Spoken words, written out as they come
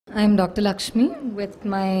I'm Dr. Lakshmi with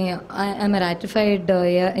I'm a ratified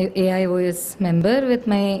AIOS member with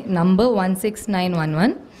my number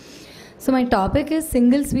 16911. So my topic is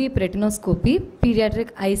single sweep retinoscopy, pediatric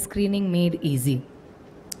eye screening made easy.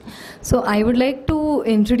 So I would like to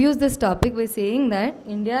introduce this topic by saying that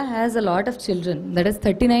India has a lot of children, that is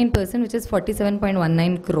 39%, which is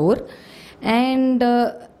 47.19 crore, and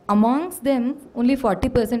amongst them only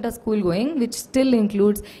 40% are school going, which still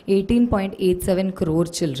includes 18.87 crore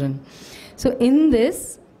children. So in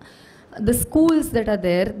this, the schools that are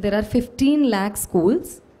there are 15 lakh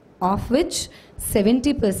schools, of which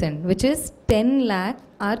 70%, which is 10 lakh,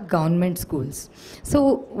 are government schools.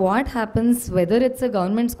 So what happens, whether it's a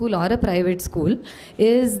government school or a private school,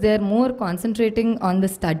 is they're more concentrating on the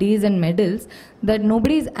studies and medals, that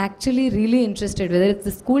nobody is actually really interested, whether it's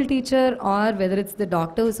the school teacher or whether it's the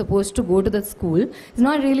doctor who's supposed to go to the school, is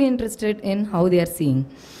not really interested in how they are seeing.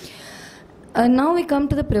 Now we come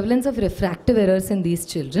to the prevalence of refractive errors in these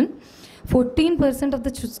children. 14% of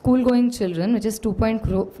the school-going children, which is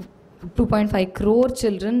 2.5 crore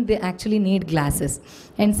children, they actually need glasses,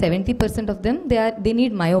 and 70% of them they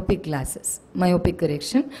need myopic glasses, myopic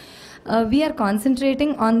correction. We are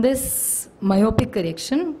concentrating on this myopic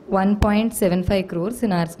correction, 1.75 crores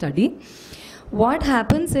in our study. What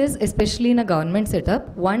happens is, especially in a government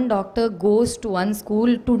setup, one doctor goes to one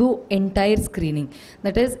school to do entire screening,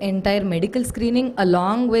 that is entire medical screening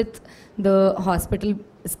along with the hospital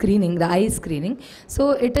screening, the eye screening.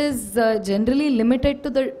 So it is generally limited to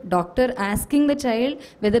the doctor asking the child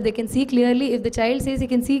whether they can see clearly. If the child says he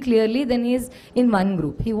can see clearly, then he is in one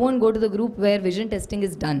group. He won't go to the group where vision testing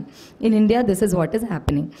is done. In India, this is what is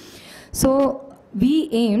happening. So we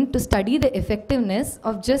aim to study the effectiveness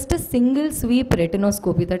of just a single sweep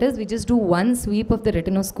retinoscopy. That is, we just do one sweep of the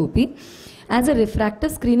retinoscopy as a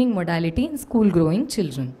refractive screening modality in school-growing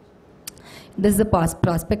children. This is a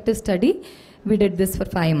prospective study. We did this for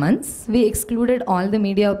 5 months. We excluded all the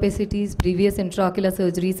media opacities, previous intraocular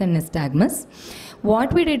surgeries and nystagmus.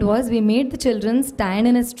 What we did was, we made the children stand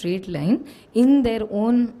in a straight line in their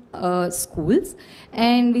own schools,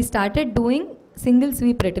 and we started doing single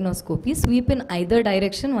sweep retinoscopy, sweep in either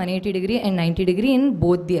direction, 180 degree and 90 degree in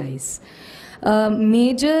both the eyes.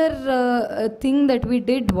 Major thing that we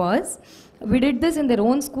did was, we did this in their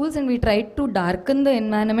own schools, and we tried to darken the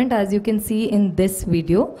environment, as you can see in this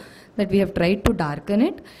video, that we have tried to darken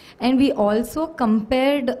it. And we also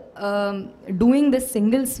compared doing this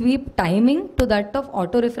single sweep timing to that of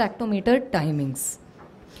autorefractometer timings.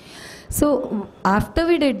 So after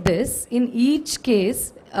we did this, in each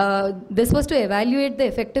case, this was to evaluate the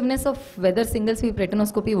effectiveness of whether single sweep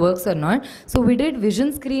retinoscopy works or not. So we did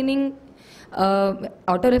vision screening,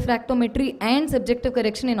 autorefractometry and subjective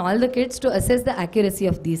correction in all the kids to assess the accuracy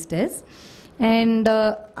of these tests. And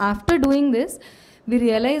after doing this, we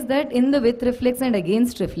realized that in the with reflex and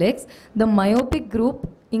against reflex, the myopic group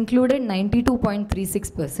included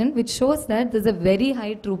 92.36%, which shows that there is a very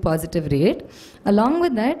high true positive rate. Along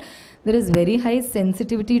with that, there is very high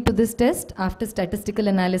sensitivity to this test. After statistical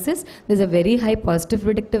analysis, there is a very high positive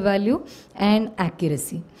predictive value and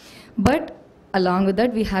accuracy. But along with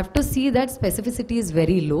that, we have to see that specificity is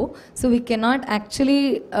very low, so we cannot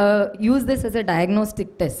actually use this as a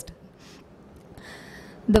diagnostic test.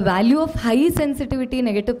 The value of high sensitivity,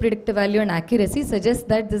 negative predictive value and accuracy suggests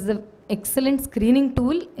that this is an excellent screening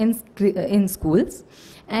tool in schools.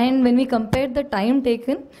 And when we compare the time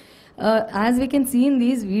taken, as we can see in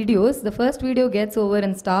these videos, the first video gets over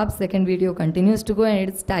and stops, second video continues to go, and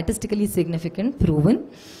it is statistically significant, proven.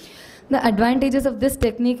 The advantages of this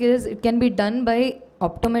technique is it can be done by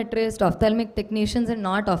optometrists, ophthalmic technicians and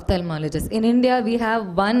not ophthalmologists. In India, we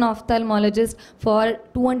have one ophthalmologist for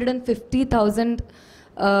 250,000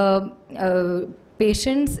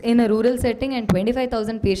 patients in a rural setting and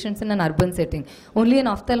 25,000 patients in an urban setting. Only an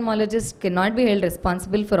ophthalmologist cannot be held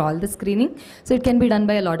responsible for all the screening, so it can be done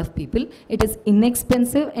by a lot of people. It is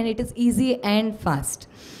inexpensive and it is easy and fast.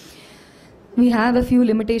 We have a few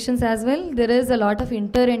limitations as well. There is a lot of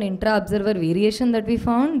inter and intra-observer variation that we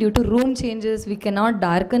found. Due to room changes, we cannot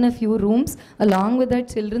darken a few rooms. Along with that,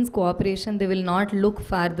 children's cooperation, they will not look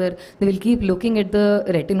farther. They will keep looking at the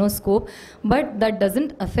retinoscope. But that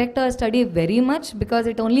doesn't affect our study very much, because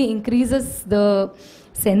it only increases the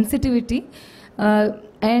sensitivity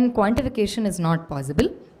and quantification is not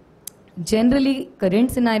possible. Generally,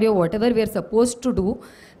 current scenario, whatever we are supposed to do,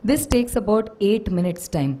 this takes about 8 minutes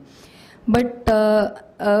time. But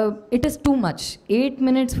it is too much. 8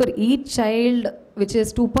 minutes for each child, which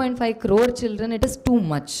is 2.5 crore children, it is too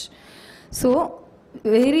much. So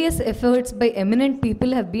various efforts by eminent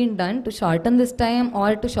people have been done to shorten this time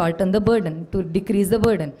or to shorten the burden, to decrease the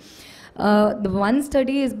burden. The one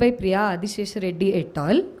study is by Priya Adishesha Reddy et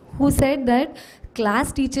al., who said that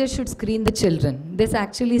class teachers should screen the children. This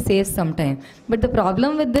actually saves some time. But the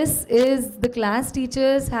problem with this is the class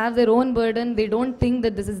teachers have their own burden. They don't think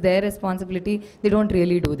that this is their responsibility. They don't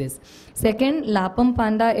really do this. Second, Lapam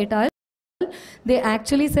Panda et al., they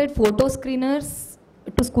actually said photo screeners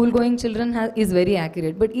to school-going children is very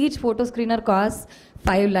accurate. But each photo screener costs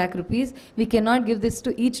 5 lakh rupees. We cannot give this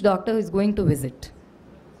to each doctor who is going to visit.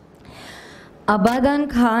 Abadan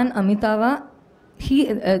Khan Amitava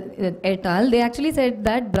et al., they actually said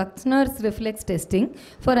that Bruxner's reflex testing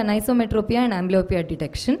for anisometropia and amblyopia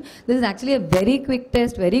detection. This is actually a very quick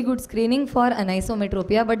test, very good screening for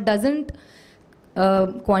anisometropia, but doesn't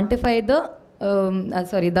quantify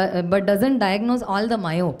but doesn't diagnose all the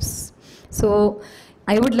myopes. So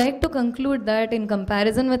I would like to conclude that in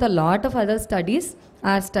comparison with a lot of other studies,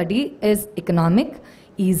 our study is economic,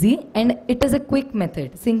 easy, and it is a quick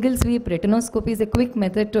method. Single sweep retinoscopy is a quick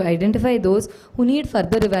method to identify those who need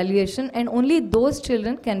further evaluation, and only those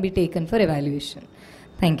children can be taken for evaluation.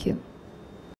 Thank you.